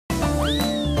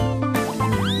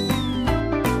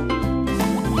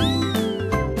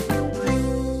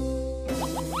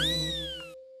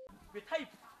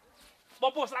ប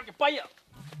ងពោះស្លាប់ចំបៃ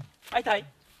អីថៃ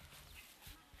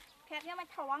ខេបខ្ញុំមិន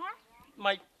ថងណា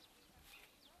មិន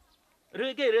រឿ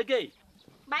គេ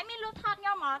បាយមានលុះថតខ្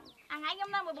ញុំអត់អាថ្ងៃខ្ញុំ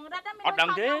នៅមួយបង្រិតមានលុះថត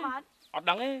ខ្ញុំអត់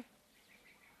ដឹងទេ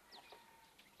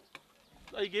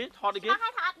អីគេថតអីគេ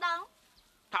ថាអត់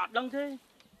ដឹងទេ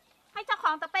ហើយចុះข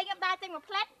องតាពេខ្ញុំដើរចេញមួយ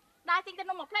ផ្លែតដើរចេញទៅ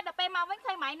នំមួយផ្លែតដល់ពេលមកវិញ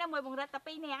ឃើញម៉ៃនៅមួយបង្រិតតា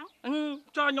ពីរនាក់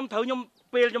ចុះខ្ញុំត្រូវ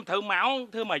ពេលខ្ញុំត្រូវមក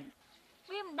ធ្វើម៉េច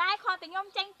វាមិនដែរខតែខ្ញុំ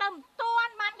ចេញទៅមិនទា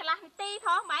ន់បានកន្លះនាទីផ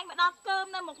ងម៉ៃមកដល់កើម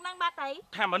នៅមុខហ្នឹងបាត់ទៅ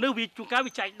ថាមនុស្សវាជួនកាល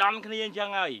វាចែកដន់គ្នាអញ្ចឹង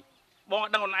ហើយបងអ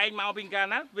ត់ដឹងខ្លួនឯងមកពីកាល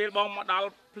ណាវាបងមកដល់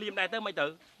ភ្លាមដែរទៅមិនទៅ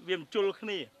វាមិនជុលគ្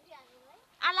នាឥ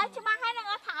ឡូវច្បាស់ហើយនឹង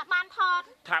ថាអត់បានថត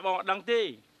ថាបងអត់ដឹងទេ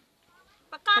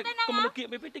បកកទេហ្នឹងកុំមនុស្សគៀ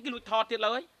បពេកគេលួចថតទៀត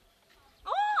ឡើយ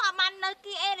អូអត់បាននៅ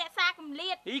គៀអេរក្សាកម្លៀ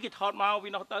តអីគេថតមកវា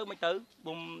នោះទៅមិនទៅ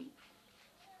បំ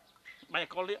បាយអ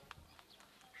កលនេះ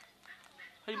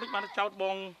ហើយមិនបានចោតប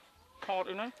ងថត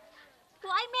អីណាពួ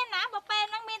កអីមានណាបើពេល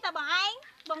ហ្នឹងមានតែបងឯង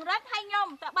បង្រិតហើយខ្ញុំ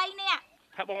តែ3នាក់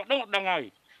ថាបងអត់ដឹងហើយ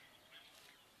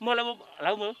មើលឥ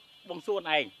ឡូវមើលបងសួន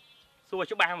ឯងសួរ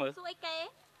ច្បាស់មើលសួរអីគេ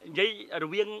និយាយរ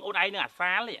វាងអូនឯងនឹងអា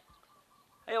សាលនេះ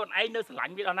ហើយអូនឯងនៅស្រឡា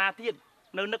ញ់វាដល់ណាទៀត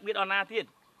នៅនឹកវាដល់ណាទៀត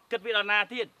គិតវាដល់ណា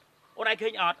ទៀតអូនឯងឃើ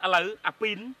ញអត់ឥឡូវអា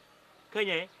ពីនឃើ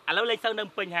ញទេឥឡូវលេខទៅនៅ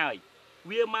ពេញហើយ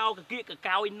វាមកកគៀកក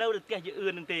កោយនៅផ្ទះយឺអឿ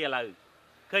ននឹងទេឥឡូវ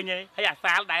ឃើញទេហើយអា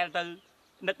សាលដែលទៅ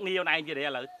នឹកនាអូនឯងទៀតទេឥ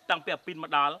ឡូវតាំងពីអាពីនម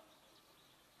កដល់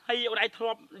ហើយអូនឯងធ្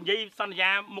លាប់និយាយសន្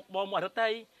យាមុខបងមករត់ទៅ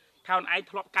ថាអូនឯង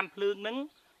ធ្លាប់កាន់ភ្លើងហ្នឹង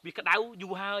វាក្តៅយូ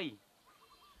រហើយ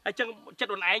អញ្ចឹងចិត្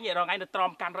តអូនឯងរងឯងទៅត្រ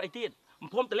មកាន់រត់អីទៀតបំ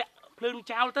ភុំតម្លាក់ភ្លើង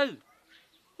ចោលទៅ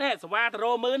ណែសវ៉ាត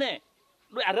រោមើលនេះ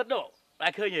ដូចអារិតនោះតែ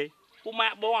ឃើញទេពូម៉ា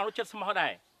ក់បងអនុចិត្តស្មោះដែ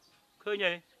រឃើញ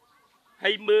ទេ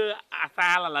ហើយមើលអាសា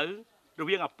លឥឡូវរ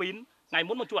វាងអាពីនថ្ងៃ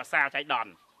មុនមកជួអាសាចៃដន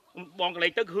បងកលេ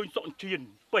ចទៅឃើញសុកអញ្ជៀន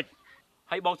ពេជ្រ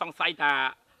ហើយបងសង្ស័យថា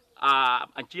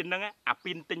អញ្ជៀនហ្នឹងអា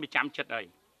ពីនទិញប្រចាំចិត្ត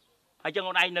ហើយចឹង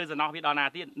អូនឯងនៅសំណោះវាដល់ណា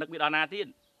ទៀតនឹកវាដល់ណាទៀត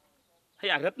ហើ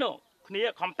យអារិតនោះគ្នា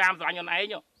ខំតាមស្រឡាញ់អូនឯ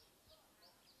ង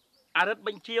អារិតប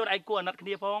ញ្ជាអូនឯងគួរអាណិតគ្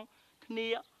នាផងគ្នា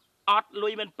អត់លុ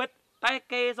យមិនពិតតែ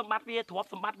គេសម្បត្តិវាទ្រព្យ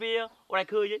សម្បត្តិវាអូនឯង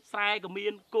ឃើញស្រែក៏មា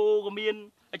នគោក៏មាន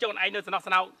អញ្ចឹងអូនឯងនៅសំណោះ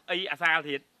សំណោកអីអាសាល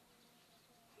ទៀត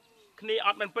គ្នាអ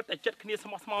ត់មិនពិតតែចិត្តគ្នាស្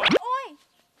មោះស្ម័គ្រអូយ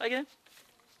អីគេ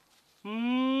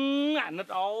អាណិត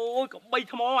អូយក៏បី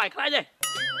ថ្មហើយខ្លាចទេ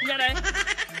ញ៉ាំដែរ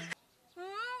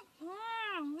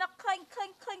នឹកឃើញ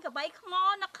កបីខ្មោ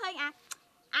នឹកឃើញ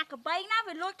អាកបីណា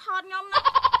វាលួចថតខ្ញុំណា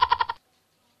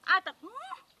ឲ្យតែ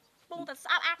ពងតែស្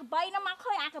អប់អាកបីណាមក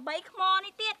ឃើញអាកបីខ្មោ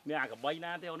នេះទៀតមានអាកបី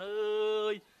ណាទេអូនអើ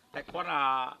យតែគាត់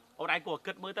អូនឯងគួរ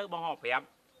គិតមើលទៅបងហៅប្រាប់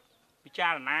ពិចា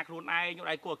រណាខ្លួនឯងអូន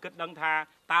ឯងគួរគិតដឹងថា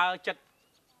តើចិត្ត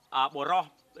បរោះ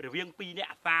រវាង2នាក់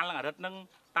អាសាលនិងអារិតនឹង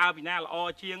តើពីណាល្អ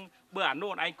ជាងបើអានោះ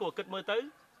អូនឯងគួរគិតមើលទៅ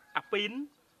អាពីន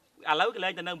ឥឡូវកលែ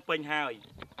ងទៅនៅពេញហើយ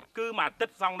គឺមួយអាទិ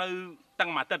ត្យសង់នៅតាំ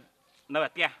ងមួយអាទិត្យនៅ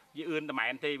អាផ្ទះយឺអឿនតែម៉ែ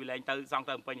នទេវាលែងទៅសង់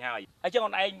ទៅពេញហើយអញ្ចឹង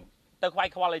អូនឯងទៅខ្វាយ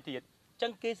ខ្វល់អីទៀតអញ្ចឹ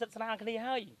ងគេសិតស្នាលគ្នា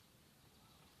ហើយ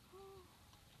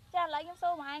ចាឥឡូវខ្ញុំសួ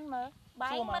រមកឯងមើល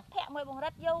បាយមិត្តភក្តិមួយបង្រិ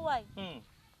តយូរហើយ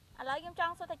ឥឡូវខ្ញុំច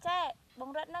ង់សួរតាចេប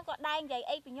ង្រិតហ្នឹងក៏ដែងនិយាយ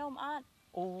អីពីខ្ញុំអត់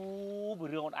អូពី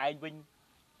រឿងអូនឯងវិញ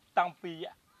តាំងពី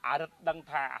អារិតដឹង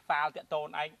ថាអាសាលតាក់តូន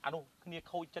ឯងអានោះគ្នា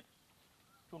ខូចចិត្ត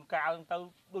ជួនកាលទៅ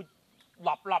ដូចឡ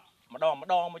ប់ម្ដ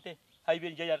ងមួយទេហើយវា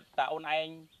និយាយតែអូនឯង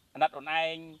អាណិតអូនឯ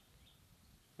ង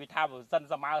វាថាបើសិន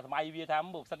សម័យវាថា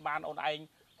បើសិនបានអូនឯង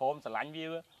ព្រមស្រឡាញ់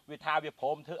វាថាវាព្រ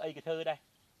មធ្វើអីក៏ធ្វើដែរ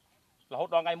រហូត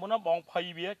ដល់ថ្ងៃមុនបងភ័យ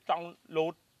វាចង់លោ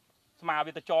តស្មា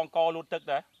វាទៅចងកលោតទឹក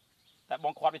ដែរតែប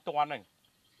ងខាត់វាតន់ហ្នឹង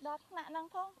ដល់ថ្នាក់ហ្នឹង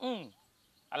ផង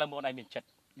ឥឡូវមើលអូនឯងមានចិត្ត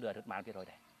លឺរឹតបានទៀតrồi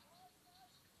ដែរ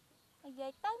និយា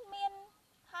យទៅមាន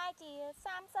ហើយជា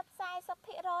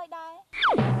30-40% ដែរ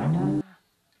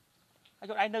ហើយ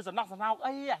ខ្លួនឯងនៅសំណោះសំណោក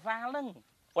អីអាសាលហ្នឹង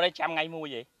អូនឯងចាំថ្ងៃមួយ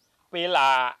ហីពេល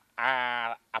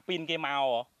អាពីនគេមក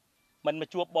មិនមក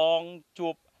ជួបបងជួ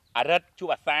បអារិតជួប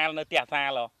អាសាលនៅផ្ទះអាសា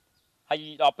លហើយ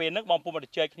ដល់ពេលហ្នឹងបងពុំមក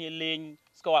ជជែកគ្នាលេង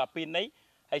ស្គាល់អាពីននេះ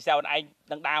ហើយសៅអូនឯង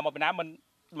នឹងដើរមកពីណាមិន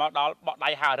មកដល់បកដៃ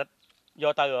ហៅអារិតយ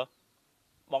កទៅ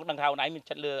បងដឹងថាអូនឯងមាន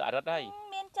ចិត្តលឺអារិតហើយ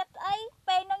មានចិត្តអី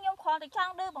ពេលហ្នឹងខ្ញុំគ្រាន់តែច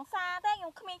ង់ឌឺបងសាទេខ្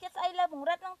ញុំគ្មានចិត្តស្អីលើបង្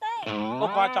រិតហ្នឹងទេអូ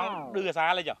គាត់ចង់ឌឺអាសា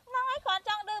លេចហ្នឹងហើយគ្រាន់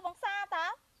ចង់ឌឺបងសាតា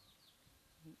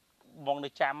បងនៅ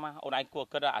ចាំអូនឯងគួរ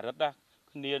គិតអារិតណា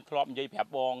គ្នាធ្លាប់និយាយប្រា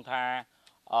ប់បងថា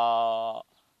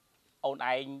អូន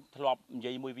ឯងធ្លាប់និ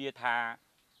យាយមួយវាថា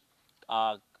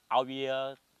ឲ្យវា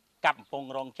កាប់កំពង់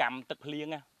រងចាំទឹកភ្លៀង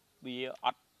វាអ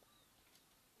ត់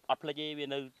ភ្លេចទេវា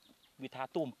នៅវាថា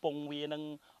ទូកំពង់វានឹង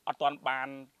អត់ទាន់បាន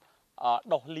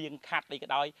ដោះលៀងខាត់អីក៏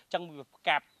ដោយអញ្ចឹងវា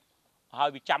កាប់ហើយ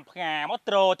វាចាំផ្ងាមក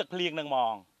ត្រទឹកភ្លៀងនឹងហ្ម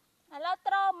ងឥឡូវ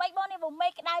ត្រមិនបងនេះបើមេ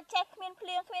ឃក្តៅចេះគ្មានភ្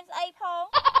លៀងគ្មានស្អីផង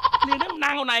ភ្លៀងហ្នឹង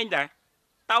ណាងអូនឯងតា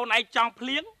តើអូនឯងចង់ភ្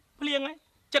លៀងហ្នឹង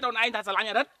ចិត្តអូនឯងថាស្រឡាញ់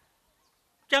អារិត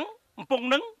អញ្ចឹង ពង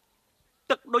នឹង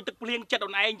ទឹកដូចទឹកភ្លៀងចិត្តអូ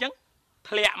នឯងអញ្ចឹង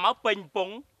ធ្លាក់មកពេញពង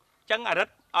អញ្ចឹងអារិត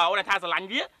អូនថាស្រឡាញ់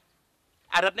វា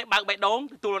អារិតនេះបើកបេះដូង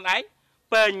ទទួលអូនឯង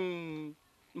ពេញ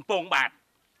ពងបាទ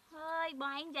ហើយប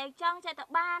ងឯងនិយាយចឹងចេះតែ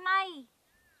បានហើយ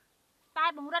តែ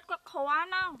បងរិតគាត់ខ្វល់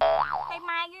ហ្នឹងហើយ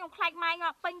ម៉ែខ្ញុំខ្លាចម៉ែខ្ញុំ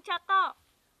អត់ពេញចិត្តត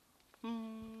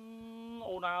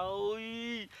អូនអើយ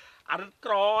អារិត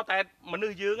ក្រតែមនុ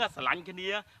ស្សយើងស្រឡាញ់គ្នា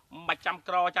មិនចាំ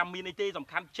ក្រចាំមានអីទេសំ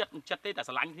ខាន់ចិត្តមិនចិត្តទេតែ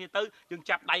ស្រឡាញ់គ្នាទៅយើង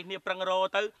ចាប់ដៃគ្នាប្រឹងរ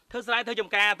ទៅធ្វើស្រែធ្វើចំ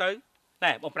ការទៅ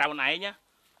ណែបងប្រាប់អូនឯងណា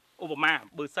ឧបមា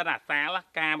បើសិនអាសាល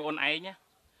ការមកអូនឯងណា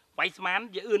វាយស្មាន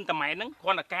យើអឿនតម៉ែហ្នឹងគ្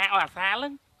រាន់តែការឲ្យអាសាលហ្នឹ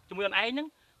ងជាមួយអូនឯងហ្នឹង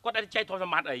គាត់តែចែកធនស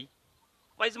ម្បត្តិអី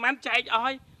វាយស្មានចែកឲ្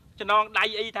យចំណងដៃ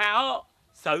អីថា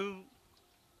ស្រូវ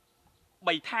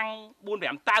3ថាំង4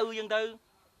 5តៅអញ្ចឹងទៅ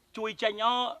ជួយចេញ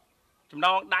ចំណ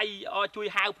ងដៃជួយ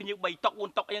ហៅភ្ញៀវ3តុក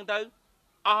4តុកអីចឹងទៅ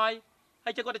អស់ហើ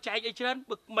យចឹងគាត់ទៅចែកអីច្រើន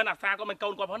មិនអាសាគាត់មិនកូ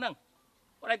នគាត់ផងហ្នឹង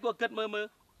គាត់ឯងគាត់គិតមើល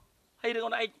ហើយរឿង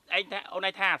អូនឯងថាអូនឯ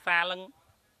ងថាអាសាឡើង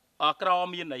ក្រ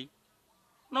មានអី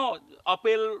ណូ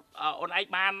ពេលអូនឯង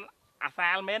បានអាសា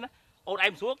លមែនអូនឯង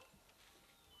មិនស្រួល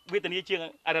វេទនាជាង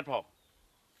អរិតផង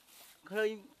ឃើញ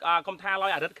កុំថាឡើ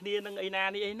យអរិតគ្នានឹងអីណា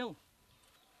នេះអីនោះ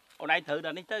អូនឯងត្រូវដ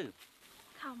ល់នេះទៅ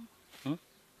ខំ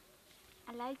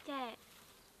ឥឡូវចេះ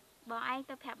បងឯង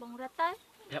ទៅប្រាប់បងរិតទៅ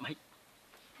ប្រាប់អី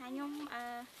ថាខ្ញុំ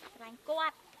ស្រឡាញ់គា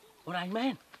ត់អូនឯងមែ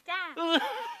នចា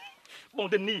បង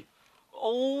ទៅនេះ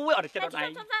អូយអត់ចិត្តអូនឯ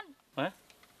ងហ៎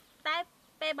តែ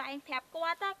ពេលបងឯងប្រាប់គា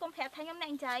ត់ទៅកុំប្រាប់ថាខ្ញុំអ្ន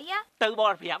កនិយាយទៅបង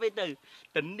អត់ប្រាប់ទេ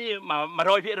ទៅនេះ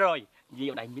100%និយាយ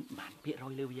អូនឯងមានបានភាគរ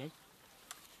យលើវា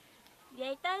និយា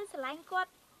យទៅស្រឡាញ់គា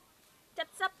ត់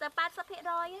70ទៅ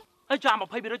80%ហើយចាំ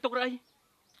20%ទុករើអី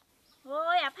អូ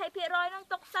យអា20%ហ្នឹង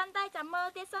ទុកសិនតែចាំមើល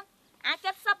ទៀតសិនអា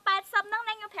70 80ហ្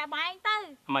នឹងខ្ញុំប្រាប់បងឯងទៅ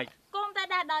ម៉េចគុំតែ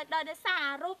ដោយសារ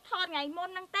រូបថតថ្ងៃមុន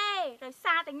ហ្នឹងទេដោយ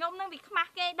សារតែខ្ញុំហ្នឹងវាខ្មា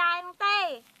ស់គេដែរហ្នឹងទេ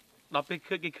ដល់ពេល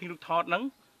ឃើញគេឃើញរូបថតហ្នឹង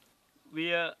វា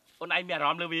អូនឯងមានអារ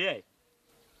ម្មណ៍លើវាហ៎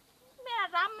មានអា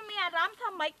រម្មណ៍ថា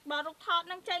ម៉េចបើរូបថត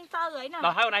ហ្នឹងចេញទៅហើយណាដ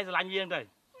ល់ហើយអូនឯងស្រឡាញ់វាហ្នឹងទៅ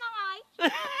ហ្នឹងហើយ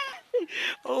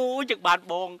អូចឹងបាន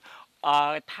បង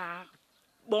ថា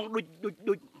បង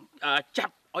ដូចចា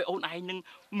ប់ឲ្យអូនឯងនឹង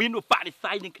មានឧបនិស្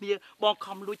ស័យនឹងគ្នាបង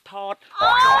ខំលួចថត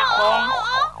បង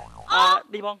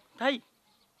នេះបងថៃ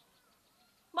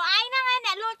បងឯងហ្នឹងឯង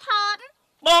អ្នកលួចថត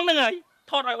បងហ្នឹងហើយ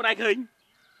ថតឲ្យអូនឯងឃើញ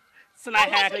ស្នេ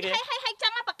ហាឃើញគេហើយចឹ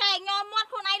ងប៉ាកែញ័រមាត់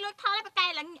ខ្លួនឯងលួចថតឲ្យប៉ាកែ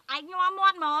ឡើងឯងញ័រមា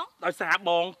ត់ហ្មងដោយសារប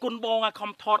ងគុណបង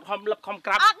ខំថតខំលឹបខំក្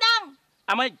រាបអត់ដឹង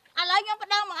អាម៉េចឥឡូវខ្ញុំប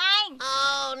ដិងមកឯង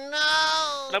Oh no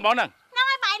ដឹងបងហ្នឹង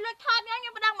ហើយបងឯងលួចថតខ្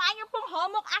ញុំបដិងមកឯងខ្ញុំពងរ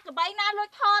មុខអាកបីណាលួច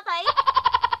ថតអី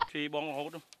ជីបងរហូ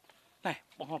តណែ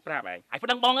បងហោះប្រាប់ឯងហើយប្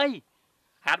តឹងបងអី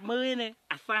ហាត់មើលនេះ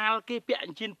អាសាលគេពាក់អ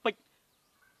ញ្ជិនពេជ្រ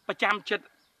ប្រចាំចិត្ត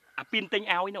អាពីនទិញ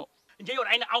ឲ្យនោះនិយាយអូន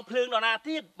ឯងអោបភ្លើងដល់ណា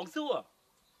ទៀតបងសួរ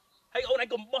ហើយអូនឯង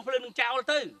កុំបោះភ្លើងនឹងចោល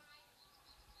ទៅ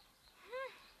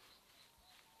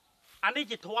អានេះ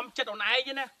ជាធំចិត្តអូនឯង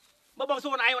ទេណាបើបងសួ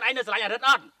រអូនឯងនៅស្រឡាញ់អារិត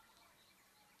អត់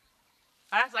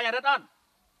ហ៎ស្រឡាញ់អារិតអត់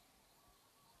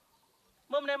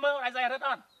មើលម្នាក់មើលអូនឯងស្រឡាញ់អារិតអ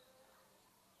ត់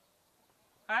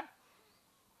ហ៎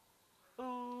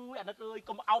អារិតអើយ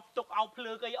កុំអោបទុកអោបភ្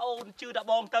លើងអីអូនជឿតែ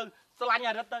បងទៅស្រឡាញ់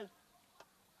អារិតទៅ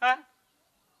ហ៎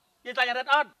និយាយស្រឡាញ់អារិត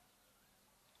អត់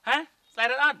ហ៎ស្រឡាញ់អា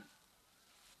រិតអត់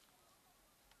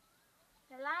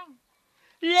ស្រឡាញ់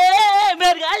យេមែ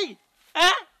នអីហ៎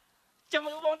ចាំ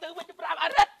មើលបងទៅវិញប្រាប់អា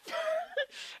រិត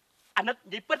អារិតនិ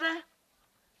យាយពិតណា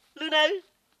លឺនៅ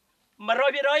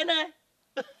100%ណា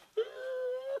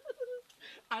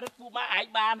អារិតពូម៉ាឯង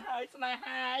បានហើយស្នេ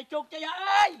ហាជោគជ័យ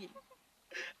ហើយ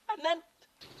អានិត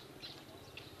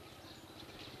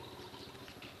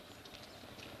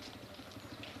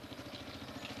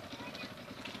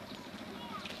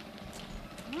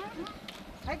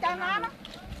ហើយតាមណា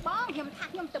បងខ្ញុំថា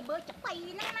ខ្ញុំទៅមើលចប៉ៃ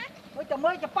ហ្នឹងណាមើលទៅ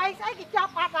មើលចប៉ៃស្អីគេចា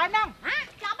ប់បាត់ហើយហ្នឹងហ៎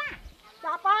ចាប់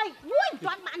ចាប់ហើយមួយ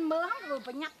ទាន់បានមើលហ្នឹង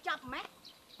ប្រញាប់ចាប់ម៉េច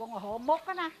បងរហូមុខ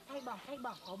ណាថៃបងរហូ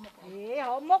មុខរ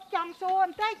ហូមុខចាំសួរប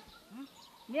ន្តិច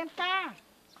មានការ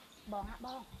បង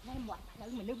ណែមាត់ផ្លូវ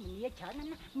មនុស្សម្នាច្រើន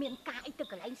ណាស់មានការអីទៅ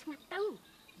កន្លែងស្ងាត់ទៅ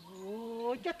អូ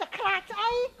ចិត្តតែខ្លាចស្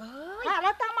អីហើយឥ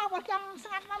ឡូវតាមមកបើចង់ស្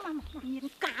ងាត់មកមាន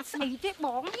ការស្អីទេប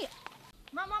ងនេះ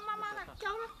មក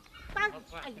ចូលទៅ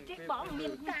អីទេបងមា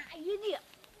នការអីនេះ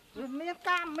មាន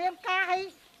ការអី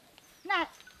ណា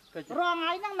រងថ្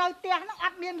ងៃហ្នឹងនៅផ្ទះហ្នឹងអ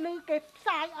ត់មានលឺគេផ្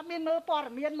សាយអត់មានមើលព័ត៌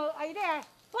មានមើលអីទេ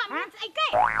គាត់មានស្អីគេ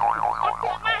អត់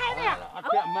ពាក់ម៉ាស់ហើយនេះអត់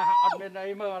ពាក់ម៉ាស់អត់មាន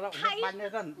អីមើលឥឡូវបាញ់នេះ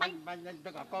សិនបាញ់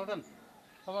ទឹកអកលសិន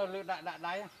ទៅលើដាក់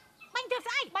ដៃបាញ់ទៅ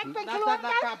ស្អីបាញ់ពេញខ្លួនទៅ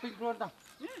ដាក់ពីខ្លួនទៅ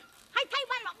ហើយថៃ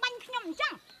បានមកបាញ់ខ្ញុំអញ្ចឹ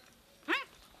ងហ៎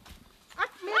អ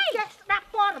ត់មានចេះស្ដាប់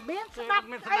ព័ត៌មានស្ដាប់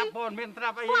មានស្ដាប់ព័ត៌មានស្ដា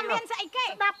ប់អីព័ត៌មានស្អីគេ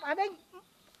ស្ដាប់អានេះ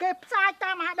គេផ្សាយ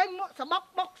តាមអានេះសបុក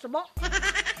បុកសបុក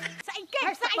ស្អី គេ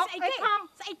ផ្សាយស្អីគេ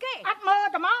ស្អីគេអត់មើល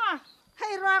តែមកហើ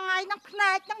យរាល់ថ្ងៃហ្នឹងភ្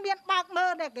នែកហ្នឹងមានបើកមើ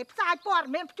លដែរគេផ្សាយព័ត៌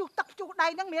មានព្យុះទឹកព្យុះដី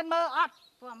ហ្នឹងមានមើលអត់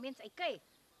ព័ត៌មានស្អីគេ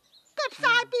គេផ្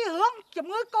សាយពីរឿងជំ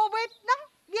ងឺកូវីដហ្នឹង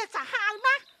វាសាហាវ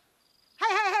ណាស់ហើ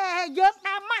យយើង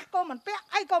ដើមម៉ាស់ក៏មិនពាក់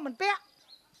អីក៏មិនពាក់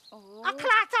អូអត់ខ្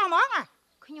លាចចោលហ្មង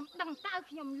ខ្ញុំដឹងតើ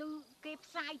ខ្ញុំឮគេ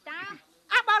ផ្សាយតា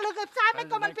អើបើលើគេផ្សាយមិន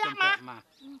ក៏មិនពាក់ម៉ាស់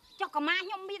ចុះក៏ម៉ាស់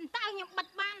ខ្ញុំមានតើខ្ញុំបិទ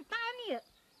បានតើនេះ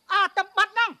តែបិទ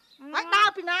ហ្នឹងហើយដើរ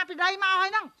ពីណាពីណីមកហើ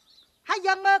យហ្នឹងហើយ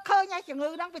យើងមើលឃើញហើយជំងឺ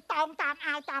ហ្នឹងវាតោងតាម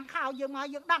អាវតាមខោយើងមក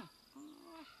យើងដឹង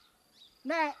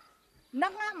ណែហ្នឹ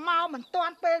ងមកមិនទា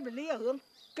ន់ពេលវេលារឿង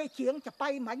គេជ្រៀងចបៃ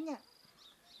មិញ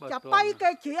ចបៃគេ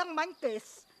ជ្រៀងមិញ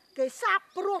គេសាប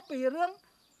ព្រោះពីរឿង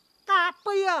ការ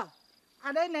ពារ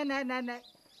អានេះណែឲ្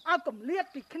យគម្លាត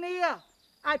ពីគ្នា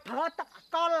ឲ្យប្រើទឹកអា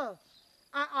កុលឲ្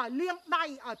យលាងដៃ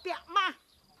ឲ្យពាក់ម៉ាស់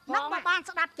ហ្នឹងមកបាន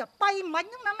ស្ដាប់ចបៃមិញ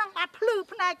ហ្នឹងបានភ្លឺ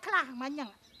ភ្នែកខ្លះមិញហ្នឹ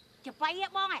ងចបៃហ៎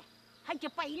បងហើយច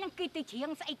បៃហ្នឹងគេទៅជ្រៀង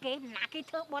ស្អីគេណាគេ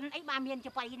ធ្វើបន់អីបានមានច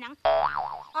បៃហ្នឹង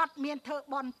អត់មានធ្វើ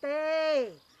បន់ទេ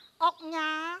អុកញ៉ា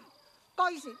កុ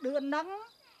យស៊ីដឿនហ្នឹង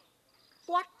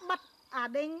គាត់បិទអា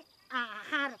ដេញអា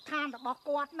ហារដ្ឋានរបស់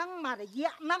គាត់ហ្នឹងមករ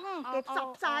យៈហ្នឹងគេផ្សព្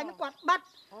វផ្សាយហ្នឹងគាត់បិទ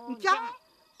អញ្ចឹង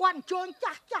គាត់អញ្ជើញ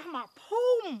ចាស់មកភូ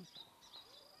មិ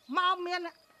មកមាន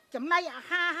ចំណីអា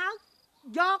ហារហើយ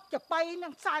យកចបៃនឹ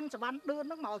ងសែនសវណ្ណដឿន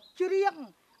ហ្នឹងមកច្រៀង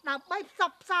ដើម្បីផ្ស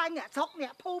ព្វផ្សាយអ្នកស្រុកអ្ន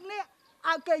កភូមិនេះ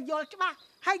ឲ្យគេយល់ច្បាស់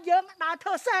ហើយយើងដើរធ្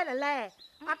វើសេឡែ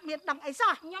អត់មានដឹងអី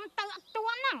សោះខ្ញុំទៅអត់ទា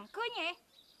ន់ហ្នឹងឃើញទេ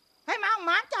ហើយមក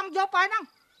ម៉ានចង់យកហើយហ្នឹង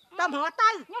តែព្រោះទៅ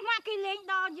ខ្ញុំមកគេលេង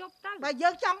ដល់យប់ទៅបើយើ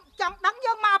ងចង់ដឹង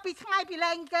យើងមកពីថ្ងៃពី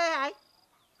លេងគេហើយ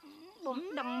បង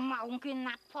ដឹងម៉ោងគេ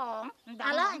ណាត់ផង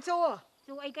ឥឡូវអញសួរ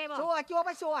អីគេបងសួរជួប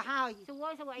ឲ្យសួរហើយសួ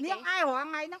រអីនាងឯងរង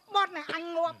ថ្ងៃហ្នឹងបត់ណែអញ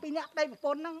ងាប់ពីអ្នកប្តីប្រព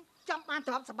ន្ធហ្នឹងចង់បាន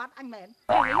ទ្រព្យសម្បត្តិអញមែន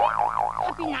ហើ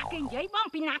យពីណាគេនិយាយបង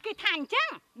ពីណាគេថាអញ្ចឹង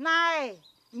ណែ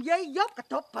និយាយយប់ក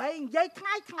តុបព្រៃនិយាយថ្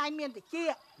ងៃមានតិច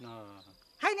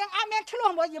ហើយនាងឯងមានឆ្លោះ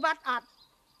មួយយីវ៉ាត់អត់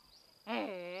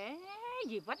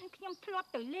យីវ៉ាត់ខ្ញុំធ្លាប់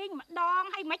ទៅលេងម្ដង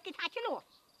ហើយមិនគេថាឆ្លោះ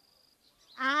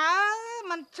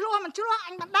មិនឆ្លោះអ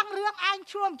ញមិនដឹងរឿងឯង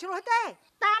ឆ្លោះទេ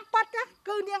តាមពិត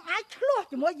គឺនាងឯងឆ្លោះ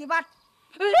ជាមួយយីវ៉ាត់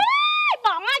ប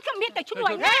ងឯងខ្ញុំមានតែឆ្លោះ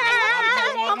ណា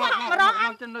កុំហក់រកអ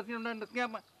ញនៅខ្ញុំនៅស្ងៀ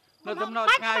មនៅដំណើរ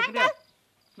ឆ្ងាយគ្នា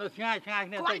នៅឆ្ងាយគ្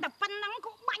នាទៅគាត់តែប៉ុណ្ណឹង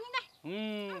ក៏បាញ់ដែរ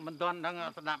មិនទាន់ដឹង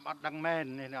ស្ដាប់អត់ដឹងមែន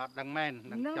នេះអត់ដឹងមែន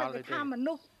នឹងចោលទេថាម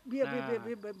នុស្សវា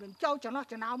មិនចូលចំណោះ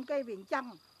ចំណោមគេវាអញ្ចឹង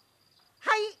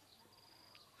ហើយ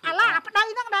អាឡាប្តី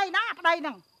ហ្នឹងដៃណាប្តីហ្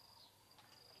នឹង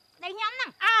ដៃខ្ញុំហ្នឹង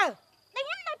ដៃខ្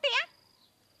ញុំនៅផ្ទះ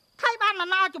ខៃបានមក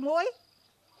ណោជាមួយ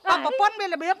បើប្រពន្ធមាន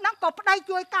របៀបហ្នឹងក៏ប្តី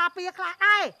ជួយការពារខ្លះ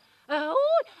ដែរ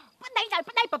អូយប្តីដល់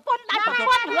ប្តីប្រពន្ធដល់ប្រ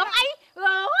ពន្ធរឿងអី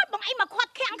អូយបងអីមកខា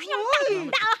ត់ខាំងខ្ញុំ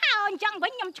ដាក់ហើយអញ្ចឹងវិ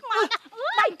ញខ្ញុំឆ្ងល់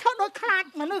ដៃធ្វើដូចខ្លាច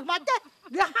មនុស្សមិនទេ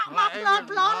វាហាក់មក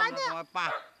ប្លន់ហើយនេះប៉ះ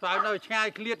ស្អើនៅឆ្ងាយ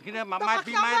ឃ្លាតគ្នា1ម៉ែត្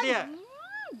រ2ម៉ែត្រទៀត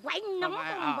វិញនឹង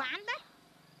មិនបានទេ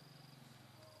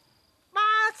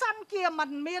បើសិនជាមិន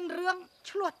មានរឿង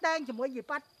ឆ្លោះតែងជាមួយយី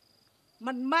ប៉ាត់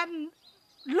មិនមែន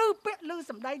លឺពាក្យលឺ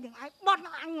សម្ដីនឹងឯងបត់នឹ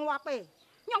ងអញងាប់ទេ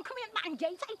ខ្ញុំគ្មានបាននិយា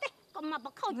យស្អីទេកុំមកប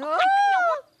ខូចខ្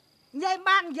ញុំនិយាយ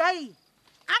បាននិយាយ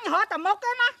អញរត់តែមុខ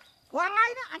ទេណារាល់ថ្ងៃ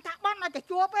នេះអញថាបន់ឲ្យតែ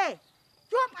ជួប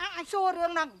អញសួររឿ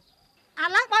ងហ្នឹងឥ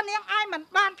ឡូវបើនាងឯងមិន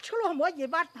បានឆ្លោះមួយយី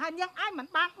វ៉ាត់ហើយនាងឯងមិន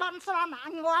បានបន់ស្រន់អ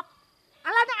ញងាប់ឥ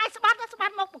ឡូវនាងឯងស្បាត់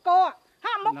មុខបកោ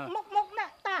ហាមុខនេះ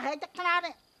តាហែកទឹកខ្លា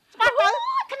នេះស្បាត់ទៅ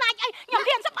ខ្លាចអីខ្ញុំ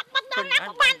ហ៊ានស្បាត់បាត់ដល់ណា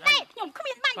ក៏បានដែរខ្ញុំគ្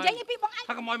មានបាននិយាយពីបងឯង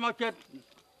ថាកុំឲ្យមកចិត្ត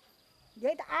និ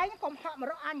យាយតែឯងកុំហក់មក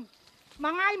រកអញ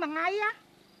មួយថ្ងៃ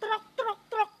ត្រុ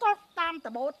កតាមដ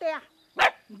បូលផ្ទះ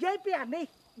និយាយពីអានេះ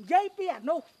និយាយពីអា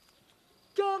នោះ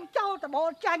ជើងចូលដបូល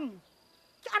ចាញ់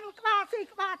ឆ្អិនក្បាលស៊ី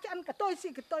ក្បាលឆ្អិនកតុយស៊ី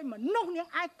កតុយមនុស្សនាង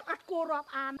ឯងអត់គួររាប់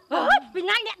អានពី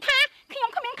ណាអ្នកថាខ្ញុំ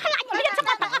គ្មានខ្លាចខ្ញុំមានស្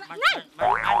បាត់ទាំងអស់ណែ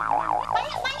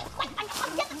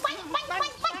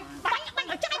បាញ់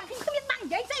អញ្ចឹងខ្ញុំគ្មានបាន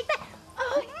និយាយស្អីទេ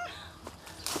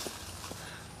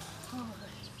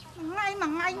ថ្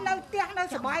ងៃនៅផ្ទះនៅ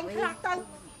សប្បាយខ្លះទៅ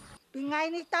ពីថ្ងៃ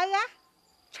នេះទៅ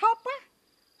ឈប់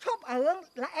រឿង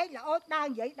ល្អេកល្អោចដើម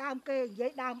និយាយដើមគេនិយា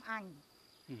យដើមអញ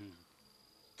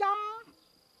ចង់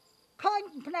ឃើញ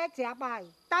ភ្នែកស្រាប់ហើយ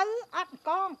ទៅអត់ក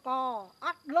អ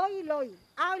ត់លុយឲ្យ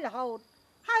រហូត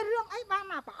ហើយរឿងអីបាន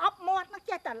មកប្រអប់មាត់នោះ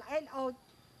ចេះតែល្អេកល្អោច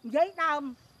និយាយដើម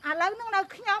ឥឡូវហ្នឹងនៅ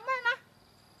ខ្ញុំឯណា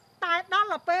តែដ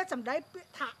ល់ពេលសម្ដីពាក្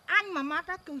យថាអញមួយម៉ាត់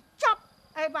គឺចប់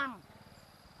អីបាំង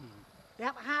ប្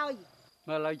រាប់ហើយ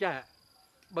មើលឥឡូវចា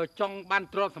បើចង់បាន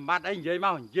ទ្រព្យសម្បត្តិអីនិយាយម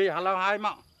កនិយាយឥឡូវហើយម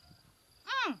ក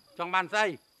ចង់បានស្អី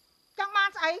ចង់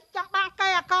បានកែ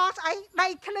អកស្អីដី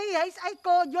ឃ្លីហើយស្អី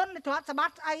គោយន្តទ្រព្យសម្ប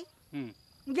ត្តិស្អី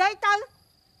និយាយទៅ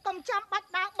កុំចាំបាច់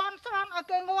ដើរបន់ស្រន់ឲ្យ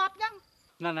គេងាប់អញ្ចឹង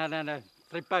ណែ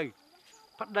ស្រីពៅ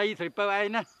ប្តីស្រីពៅឯង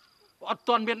ណា អត់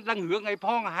ទាន់មានដឹងរឿងអីផ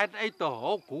ងហេតុអីទៅរ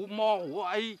កគ្រូមកហួ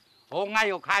អីរងថ្ងៃ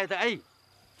ខែទៅអី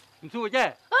មិនសួរចេះ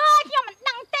អើយខ្ញុំមិន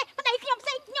ដឹងទេប្តីខ្ញុំផ្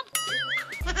សេងខ្ញុំ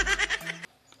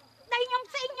ប្តីខ្ញុំ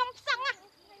ផ្សេងខ្ញុំផ្សឹងណា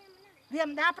វា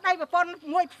មិនដាប្តីប្រពន្ធ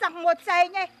មួយផ្សឹងមួយផ្សេង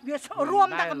ទេវារួម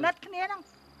តែកំណត់គ្នាហ្នឹង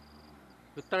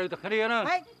វាត្រូវតែគ្នាហ្នឹង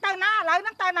ហើយទៅណាឥឡូវហ្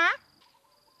នឹងទៅណា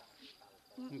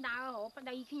ដើររកប្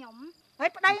តីខ្ញុំហើយ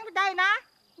ប្តីណា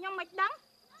ខ្ញុំមិនដឹង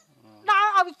ដើរ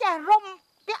ឲ្យវាចេះរុំ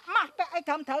ពាក់ម៉ាស់ពាក់អី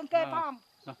ត្រឹមត្រូវគេផង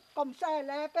កុំសេ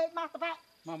លែពេកម៉ាស់តបាក់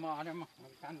មកអានេះមក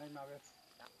កាន់អីមកវា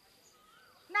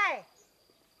ណែ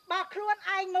បើខ្លួន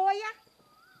ឯងមួយ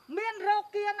មានរោគ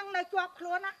គានឹងនៅជាប់ខ្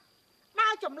លួនណាដើ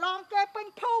រចម្លងគេពេញ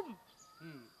ភូមិ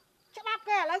ច្បាប់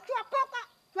គេឥឡូវជាប់គុក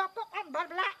អត់បា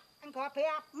ត់ម្លាក់អញគាត់ប្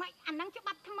រាប់មិនអាហ្នឹងច្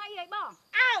បាប់ថ្មីហើយបង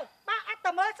បើអត់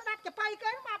តែមើលស្ដាប់ចបៃគេ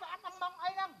បើអត់ដឹងមកអី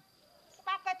ហ្នឹងច្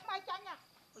បាប់គេថ្មីចាញ់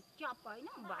ចប់ហើយហ្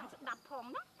នឹងមិនបានស្ដាប់ផង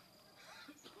ណា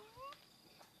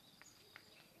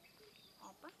អ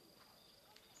ប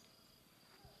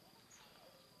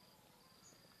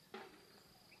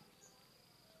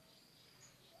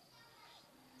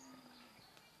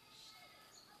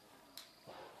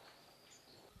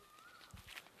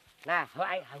ណែហើ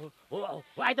យឯ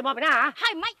ងទៅមកពីណាហើ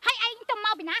យមិនហើយឯងទៅម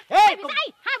កពីណាវាស្អី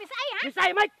វិស័យ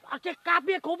មិនអត់ចេះការ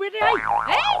ពារកូវីដទេហេ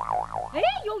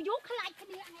យូខ្លាចគ្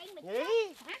នាឯងមិន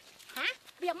ហា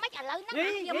វាមិនឥឡូវហ្នឹង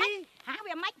វាមិន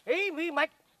វាមិនវាមិន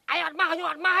ឯងអត់មកខ្ញុំ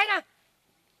អត់មកហើយណា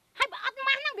ហើយបើអត់ម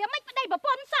កហ្នឹងវាមិនប្តីប្រព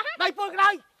ន្ធសោះប្តីប្រពន្ធក្តៅ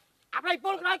អាប្តីប្រព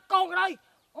ន្ធក្តៅកូនក្តៅ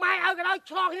ម៉ែឲ្យក្តៅ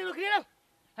ឆ្លងគ្នាដូចគ្នាហ្នឹង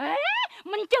ហេ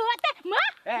មិនជឿទេមើល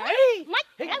មិន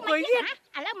ឥ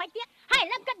ឡូវមិនទៀតហើយឥ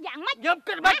ឡូវគិតយ៉ាងម៉េចខ្ញុំ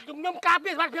គិតមិនខ្ញុំការ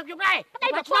ពារសុខភាពខ្ញុំដែរប្តី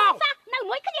ប្រពន្ធសោះនៅ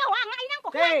មួយគ្នារាល់ថ្ងៃហ្នឹងក៏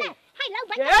ខ្លាចដែរហើយឥឡូវ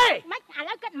មិនឥ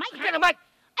ឡូវគិតមិនគិតមិន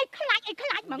អីខ្លាចហ្មងខ្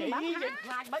លាច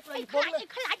មិនអីខ្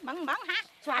លាចហ្មងហា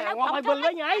ស្វាងាប់ឲ្យវិល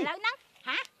វិញហីឥឡូវហ្នឹង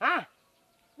ហាវា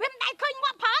មិនដែលឃើញ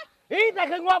ងាប់ផងតែ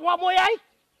ឃើញងាប់មួយហី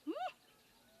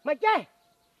មិនចេះ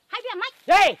ហើយវាមិន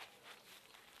ហេឥ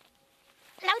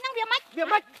ឡូវហ្នឹងវាមិន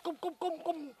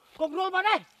គុំរួលមក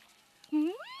នេះ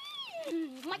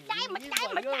មិនដែរខ្លាំងមិនដែរឥ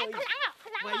ឡូវ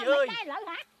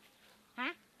ហា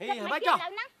មិនចុះ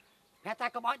តែ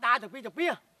កុំឲ្យដើរទៅពីទៅពី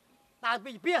ហើយ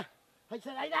ស្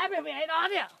អីដែរវាអីដល់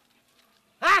នេះ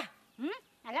ហា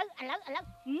ឥឡូវឯង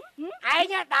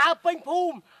ដើរពេញភូ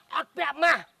មិអត់ពាក់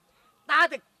ម៉ាស់ដើរ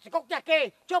ទៅសកុកចាស់គេ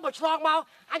ចុះមកឆ្លងមក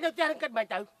អញទៅផ្ទះនឹងគិតមិន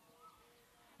ទៅ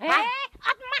ហេអ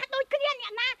ត់ម៉ាស់ដូចគ្នាអ្ន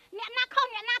កណាខុស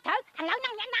អ្នកណាត្រូវឥឡូវហ្នឹ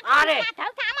ងអ្នកណាខុសអ្នកណាត្រូ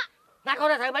វតាមណាខុស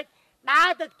ត្រូវមិនដើរ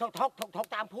ទៅថក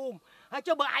តាមភូមិហើយ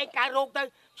ចុះបើឯងកើតរោគទៅ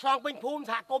ឆ្លងពេញភូមិ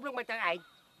សហគមន៍នឹងមិនទៅឯង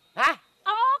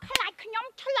អូខ្លាចខ្ញុំ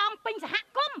ឆ្លងពេញសហ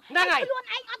គមន៍ខ្លួន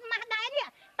ឯងអត់ម៉ាស់ដែរនេះ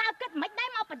តើគិតមិនដែរ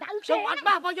មកបដៅខ្ញុំអត់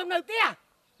ម៉ាស់បើខ្ញុំនៅផ្ទះ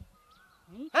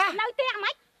នៅផ្ទះ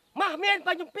មិនម៉ាស់មាន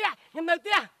បើខ្ញុំផ្ទះខ្ញុំនៅផ្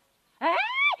ទះ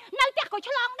នៅផ្ទះក៏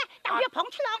ឆ្លងដែរតែវាប្រង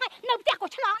ឆ្លងដែរនៅផ្ទះក៏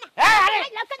ឆ្លងដែរ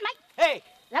លើគិតមិន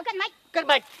លើគិតមិនគិត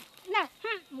មិនណា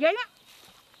និយាយមក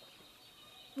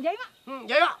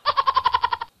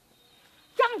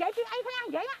ចង់និយាយពីអីខ្លាំង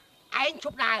និយាយមកឯងឈ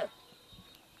ប់ដើរ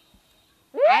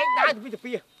ឯងដើរទៅ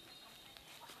ពី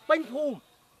ពេញភូមិ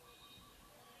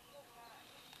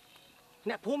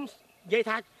អ្នកភូមិនិយាយ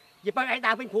ថានិយាយបើឯង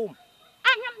ដើរពេញភូមិ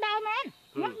ខ្ញុំដើរមែន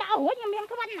ខ្ញុំដើររួចខ្ញុំមាន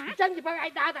ក្បិនណាអញ្ចឹងនិយាយបើឯង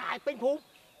ដើរទៅពេញភូមិ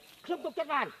ខ្ញុំទុកចិត្ត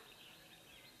បាន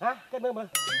គេមើលនេះ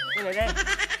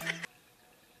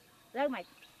លើមិន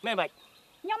មែនមិន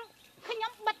ខ្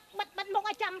ញុំបិទមុខ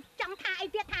ឲ្យចង់ថាអី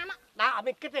ទៀតថាមកដើរអត់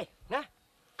មានគិតទេណា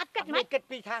អត់គិតមិនគិត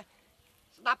ពីថា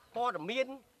ស្ដាប់ព័ត៌មាន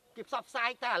គេផ្សព្វផ្សាយ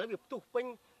តែឥឡូវវាផ្ទុះពេញ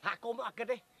ថាគុំអត់គិត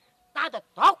ទេតើទៅ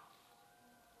ថុក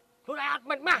ខ្លួនឯងអត់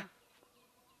មិនម៉ាស់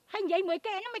ហើយនិយាយមួយ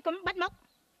គេហ្នឹងមិនកំបិទមក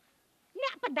អ្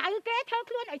នកបដៅគេធ្វើ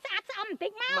ខ្លួនឲ្យស្អាតស្អំបន្តិ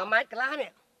ចមក1ម៉ែត្រកន្លះនេះ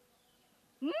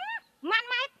ម៉ាន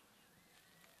ម៉ែត្រ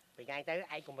ពីថ្ងៃទៅ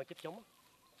ឯងកុំមកជិតខ្ញុំ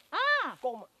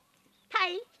គុំថៃ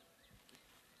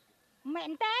មែ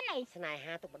នតើណៃស្នេ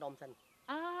ហាទុកម្ដុំសិន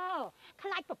ខ្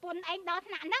លាចប្រពន្ធឯងដល់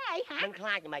ថ្នាក់ហ្នឹងអីហ៎មិនខ្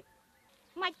លាចមិ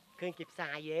នឃើញគេផ្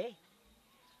សាយទេ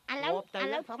ឥឡូវ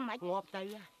ផងមិនងាប់ទៅ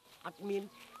អត់មាន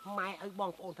ម៉ែឲ្យបង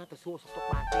ប្អូនថាទៅសួរសុខទុក្ខ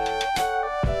បានទេ